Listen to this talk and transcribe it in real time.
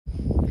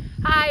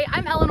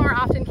I'm Eleanor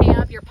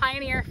Aufdenkamp, your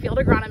pioneer field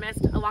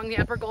agronomist along the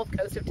upper Gulf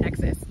Coast of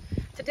Texas.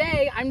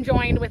 Today, I'm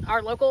joined with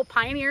our local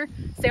pioneer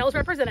sales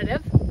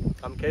representative.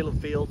 I'm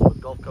Caleb Fields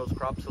with Gulf Coast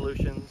Crop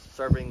Solutions,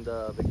 serving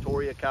the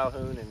Victoria,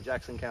 Calhoun, and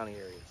Jackson County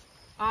areas.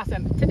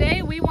 Awesome.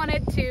 Today, we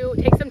wanted to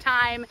take some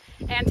time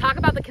and talk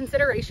about the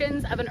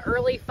considerations of an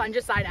early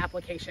fungicide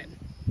application.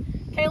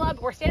 Caleb,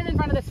 we're standing in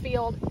front of this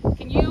field.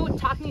 Can you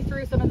talk me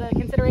through some of the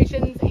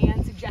considerations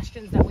and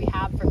suggestions that we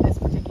have for this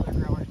particular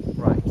grower?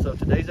 Right, so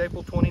today's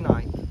April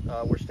 29th.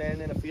 We're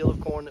standing in a field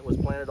of corn that was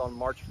planted on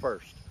March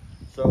 1st.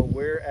 So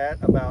we're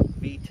at about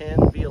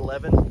V10,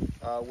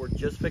 V11. We're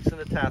just fixing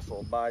a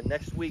tassel. By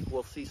next week,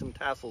 we'll see some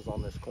tassels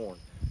on this corn.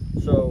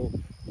 So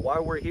why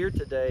we're here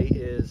today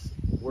is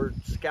we're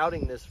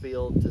scouting this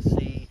field to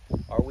see,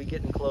 are we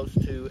getting close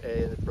to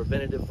a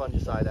preventative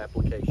fungicide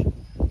application?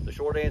 The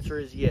short answer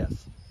is yes.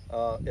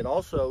 It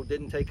also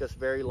didn't take us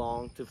very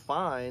long to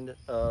find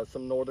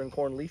some northern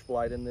corn leaf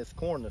blight in this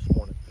corn this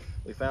morning.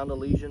 We found a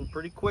lesion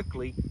pretty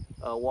quickly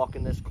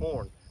walking this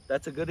corn.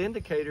 That's a good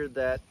indicator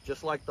that,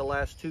 just like the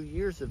last 2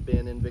 years have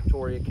been in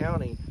Victoria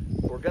County,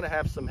 we're going to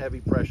have some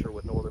heavy pressure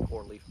with northern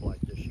corn leaf blight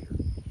this year.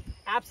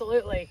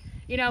 Absolutely.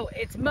 You know,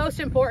 it's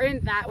most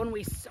important that when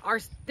we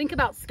think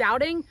about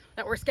scouting,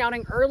 that we're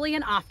scouting early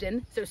and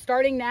often. So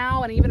starting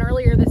now and even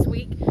earlier this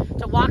week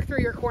to walk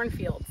through your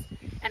cornfields.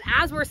 And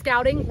as we're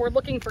scouting, we're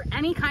looking for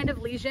any kind of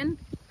lesion,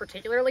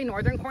 particularly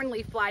northern corn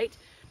leaf blight,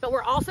 but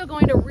we're also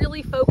going to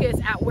really focus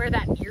at where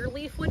that ear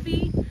leaf would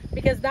be,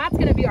 because that's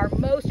going to be our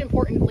most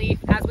important leaf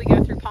as we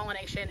go through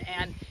pollination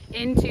and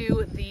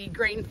into the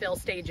grain fill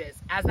stages,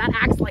 as that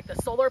acts like the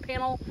solar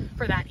panel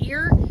for that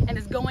ear and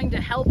is going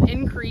to help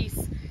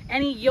increase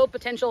any yield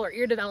potential or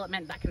ear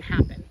development that can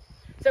happen.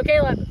 So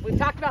Caleb, we've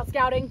talked about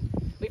scouting,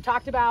 we've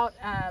talked about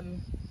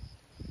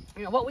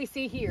what we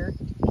see here.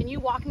 Can you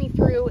walk me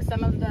through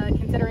some of the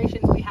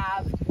considerations we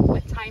have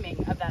with timing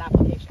of that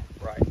application?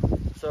 Right.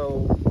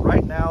 So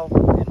right now,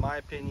 in my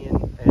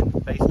opinion,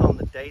 and based on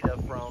the data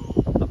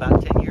from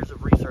about 10 years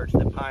of research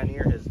that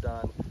Pioneer has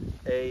done,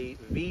 a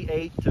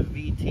V8 to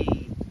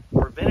VT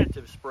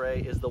preventative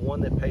spray is the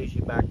one that pays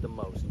you back the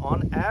most.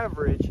 On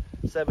average,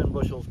 7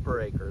 bushels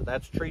per acre.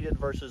 That's treated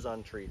versus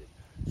untreated.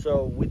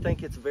 So we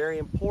think it's very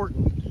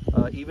important,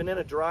 even in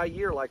a dry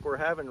year like we're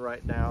having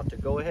right now, to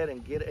go ahead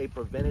and get a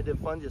preventative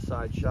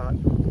fungicide shot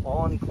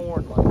on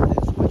corn like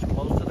this, which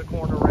most of the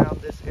corn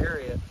around this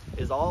area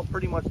is all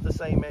pretty much the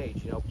same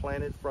age,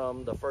 planted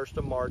from the 1st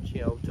of March,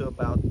 to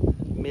about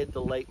mid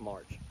to late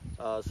March.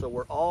 So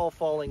we're all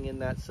falling in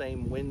that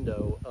same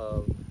window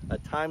of a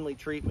timely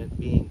treatment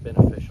being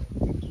beneficial.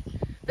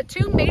 The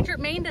two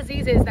main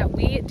diseases that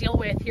we deal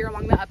with here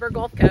along the upper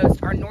Gulf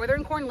Coast are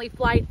northern corn leaf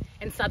blight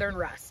and southern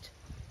rust.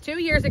 2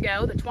 years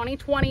ago, the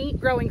 2020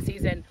 growing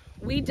season,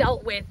 we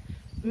dealt with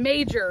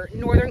major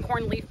northern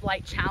corn leaf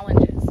blight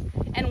challenges.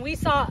 And we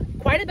saw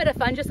quite a bit of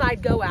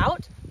fungicide go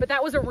out, but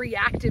that was a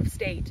reactive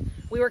state.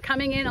 We were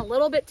coming in a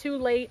little bit too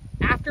late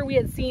after we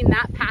had seen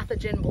that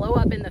pathogen blow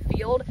up in the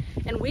field,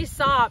 and we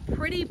saw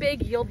pretty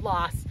big yield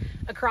loss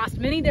across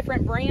many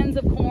different brands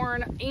of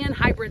corn and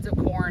hybrids of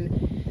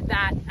corn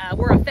that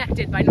were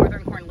affected by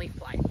northern corn leaf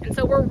blight. And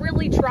so we're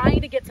really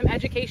trying to get some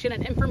education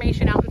and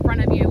information out in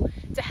front of you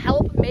to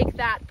help make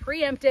that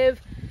preemptive,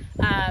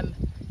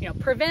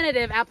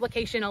 preventative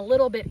application a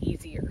little bit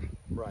easier.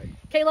 Right.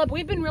 Caleb,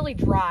 we've been really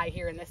dry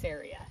here in this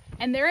area,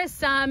 and there is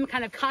some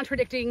kind of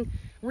contradicting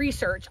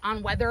research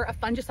on whether a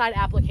fungicide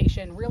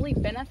application really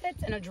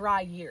benefits in a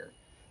dry year.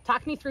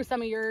 Talk me through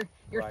some of your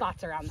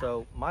thoughts around that.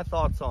 So my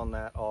thoughts on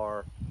that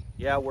are,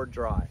 yeah, we're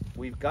dry.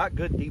 We've got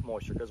good deep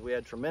moisture because we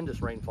had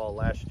tremendous rainfall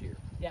last year.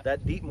 Yep.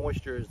 That deep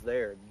moisture is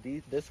there.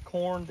 This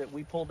corn that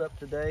we pulled up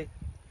today,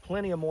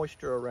 plenty of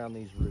moisture around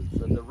these roots,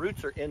 and the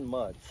roots are in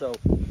mud, so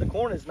the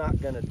corn is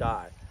not going to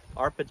die.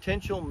 Our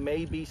potential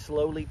may be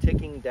slowly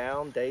ticking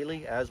down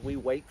daily as we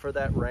wait for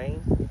that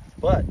rain,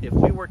 but if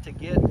we were to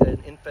get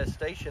an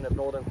infestation of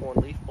northern corn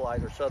leaf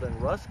blight or southern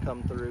rust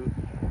come through,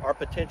 our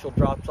potential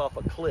drops off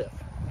a cliff.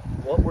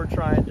 What we're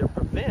trying to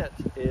prevent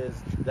is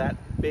that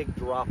big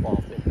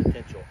drop-off in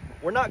potential.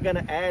 We're not going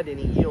to add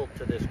any yield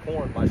to this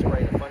corn by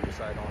spraying a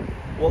fungicide on it.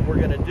 What we're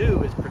going to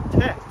do is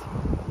protect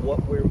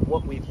what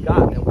we've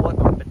got and what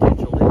our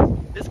potential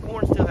is. This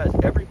corn still has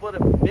every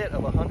bit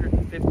of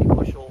 150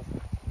 bushel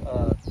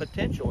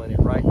potential in it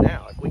right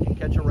now, if we can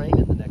catch a rain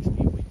in the next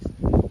few weeks.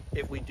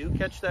 If we do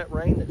catch that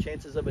rain, the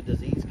chances of a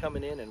disease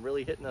coming in and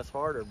really hitting us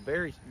hard are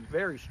very,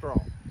 very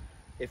strong.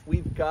 If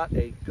we've got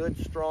a good,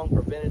 strong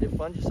preventative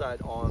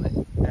fungicide on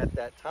it at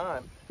that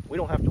time, we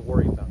don't have to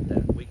worry about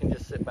that. We can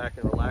just sit back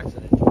and relax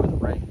and enjoy the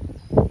rain.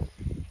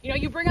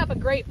 You bring up a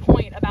great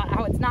point about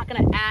how it's not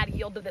going to add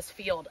yield to this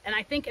field. And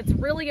I think it's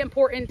really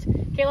important,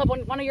 Caleb,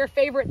 one of your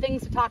favorite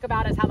things to talk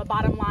about is how the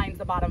bottom line's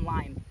the bottom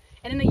line.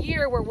 And in a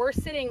year where we're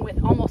sitting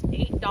with almost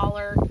 $8,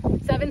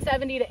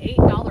 $7.70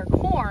 to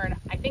 $8 corn,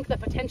 I think the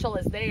potential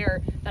is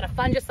there that a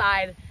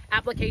fungicide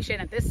application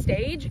at this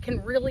stage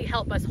can really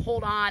help us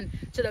hold on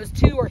to those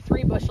 2 or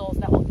 3 bushels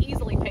that will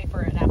easily pay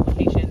for an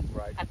application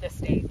at this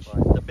stage.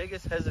 Right. The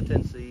biggest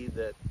hesitancy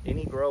that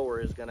any grower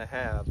is going to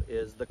have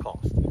is the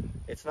cost.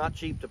 It's not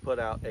cheap to put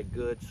out a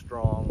good,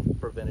 strong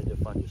preventative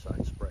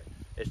fungicide spray.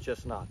 It's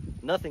just not.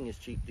 Nothing is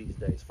cheap these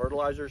days.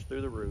 Fertilizers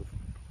through the roof,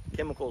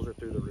 chemicals are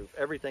through the roof,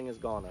 everything has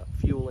gone up,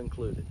 fuel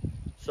included.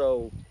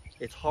 So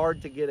it's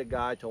hard to get a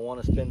guy to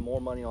want to spend more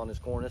money on his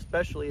corn,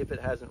 especially if it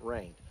hasn't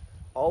rained.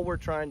 All we're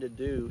trying to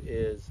do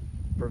is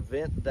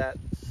prevent that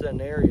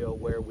scenario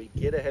where we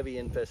get a heavy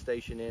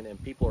infestation in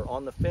and people are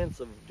on the fence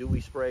of do we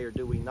spray or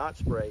do we not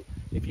spray.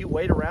 If you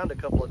wait around a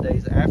couple of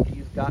days after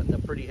you've gotten a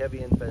pretty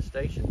heavy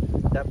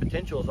infestation, that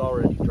potential is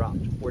already dropped.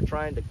 We're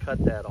trying to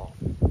cut that off.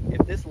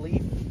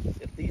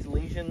 If these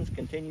lesions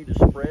continue to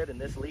spread and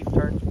this leaf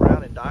turns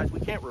brown and dies, we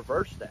can't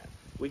reverse that.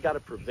 We got to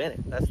prevent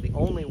it. That's the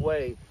only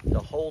way to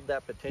hold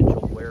that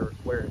potential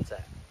where it's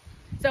at.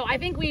 So I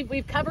think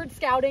we've covered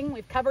scouting.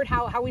 We've covered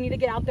how we need to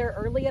get out there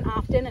early and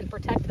often and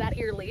protect that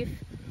ear leaf.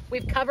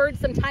 We've covered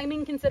some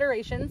timing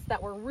considerations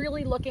that we're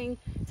really looking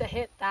to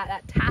hit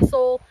that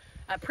tassel,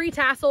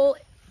 pre-tassel,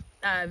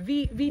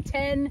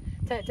 V10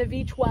 to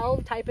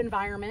V12 type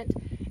environment.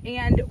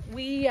 And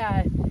we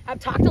have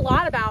talked a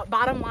lot about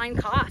bottom line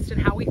cost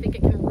and how we think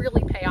it can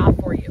really pay off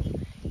for you.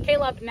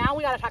 Caleb, now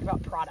we got to talk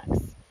about products.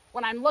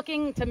 When I'm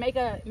looking to make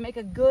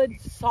a good,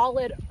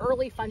 solid,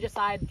 early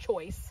fungicide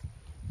choice,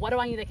 what do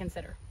I need to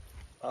consider?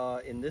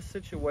 In this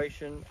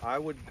situation, I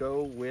would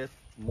go with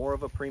more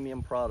of a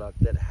premium product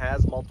that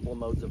has multiple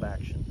modes of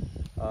action.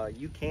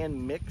 You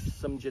can mix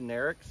some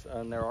generics,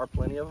 and there are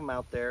plenty of them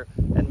out there,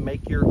 and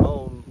make your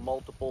own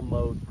multiple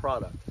mode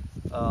product.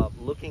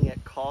 Looking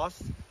at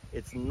costs,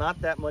 it's not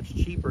that much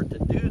cheaper to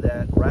do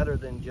that rather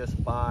than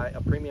just buy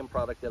a premium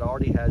product that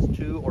already has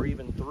 2 or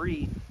even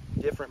 3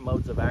 different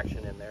modes of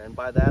action in there. And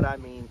by that I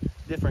mean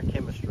different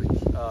chemistries.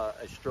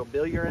 A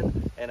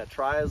strobilurin and a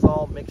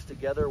triazole mixed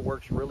together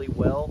works really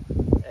well,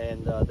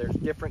 and there's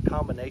different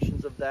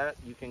combinations of that.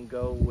 You can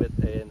go with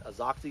an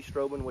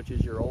azoxystrobin, which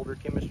is your older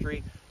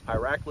chemistry,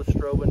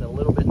 pyraclostrobin, a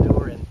little bit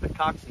newer, and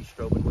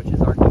picoxystrobin, which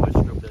is our newest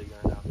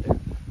strobilurin out there.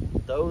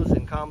 Those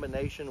in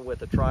combination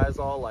with a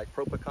triazole like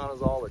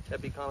propiconazole or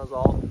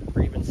tebuconazole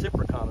or even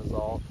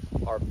ciproconazole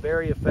are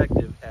very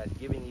effective at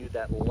giving you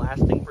that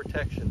lasting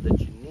protection that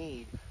you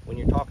need when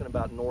you're talking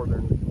about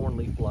northern corn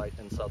leaf blight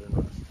and southern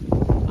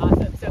rust.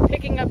 Awesome. So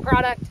picking a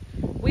product,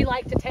 we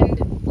like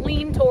to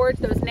lean towards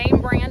those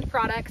name brand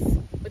products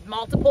with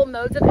multiple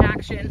modes of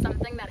action,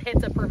 something that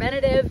hits a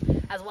preventative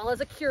as well as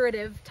a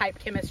curative type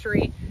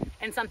chemistry,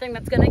 and something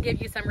that's going to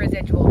give you some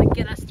residual to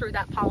get us through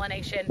that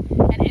pollination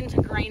and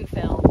into grain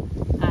fill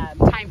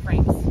time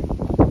frames.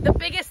 The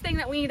biggest thing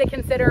that we need to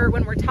consider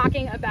when we're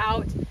talking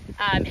about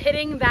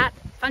hitting that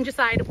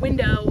fungicide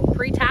window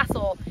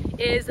pre-tassel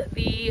is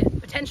the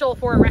potential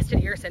for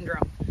arrested ear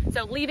syndrome.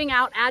 So leaving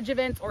out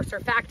adjuvants or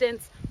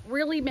surfactants,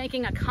 really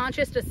making a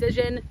conscious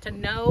decision to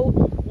know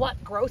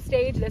what growth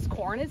stage this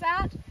corn is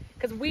at,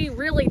 because we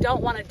really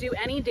don't want to do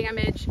any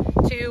damage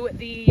to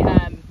the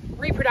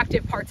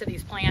reproductive parts of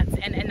these plants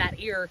and that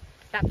ear,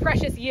 that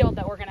precious yield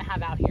that we're going to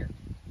have out here.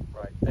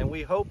 Right, and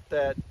we hope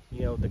that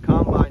the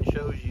combine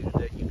shows you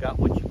that you got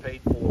what you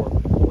paid for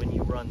when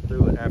you run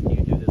through it after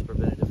you do this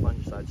preventative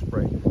fungicide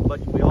spray. But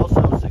we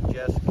also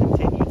suggest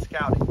continued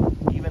scouting.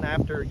 Even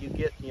after you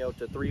get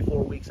to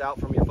 3-4 weeks out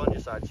from your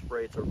fungicide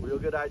spray, it's a real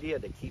good idea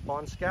to keep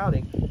on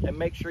scouting and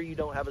make sure you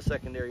don't have a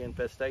secondary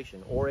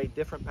infestation or a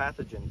different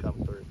pathogen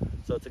come through.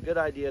 So it's a good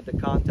idea to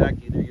contact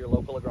either your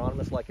local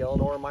agronomist like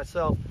Eleanor or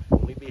myself,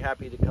 and we'd be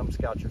happy to come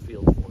scout your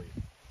fields for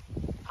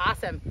you.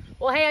 Awesome.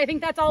 Well, hey, I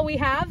think that's all we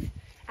have.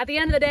 At the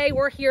end of the day,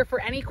 we're here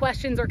for any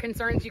questions or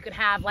concerns you could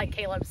have, like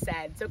Caleb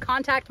said. So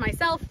contact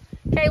myself,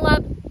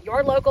 Caleb,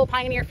 your local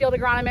Pioneer Field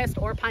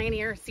Agronomist or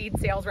Pioneer Seed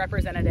Sales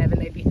Representative,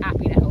 and they'd be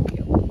happy to help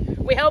you.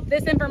 We hope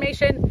this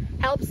information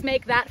helps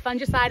make that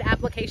fungicide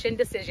application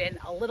decision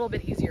a little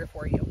bit easier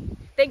for you.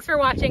 Thanks for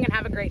watching and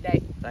have a great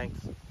day.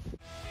 Thanks.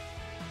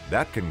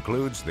 That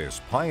concludes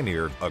this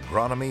Pioneer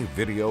Agronomy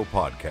video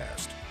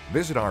podcast.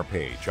 Visit our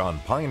page on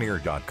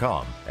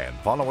pioneer.com and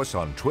follow us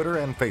on Twitter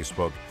and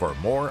Facebook for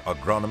more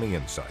agronomy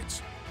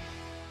insights.